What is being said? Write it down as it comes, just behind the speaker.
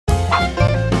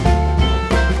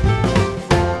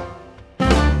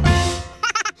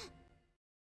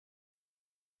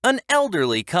An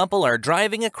elderly couple are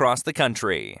driving across the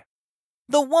country.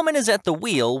 The woman is at the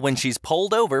wheel when she's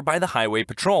pulled over by the highway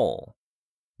patrol.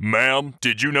 "Ma'am,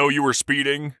 did you know you were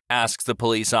speeding?" asks the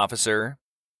police officer.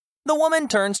 The woman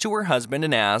turns to her husband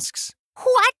and asks,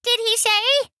 "What did he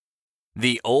say?"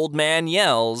 The old man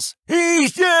yells, "He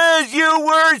says you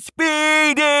were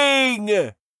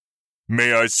speeding!"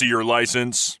 "May I see your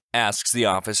license?" asks the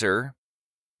officer.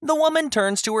 The woman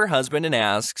turns to her husband and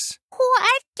asks,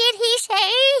 "What did he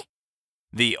say?"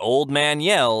 The old man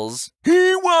yells,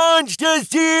 "He wants to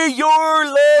see your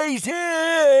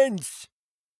license!"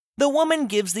 The woman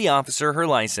gives the officer her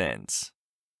license.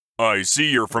 "I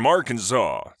see you're from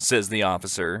Arkansas," says the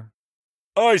officer.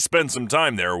 "I spent some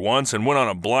time there once and went on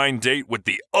a blind date with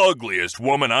the ugliest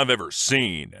woman I've ever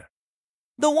seen."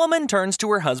 The woman turns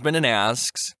to her husband and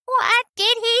asks, "What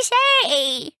did he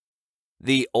say?"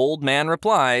 The old man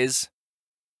replies,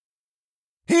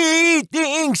 "He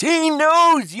thinks he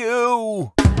knows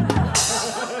you!"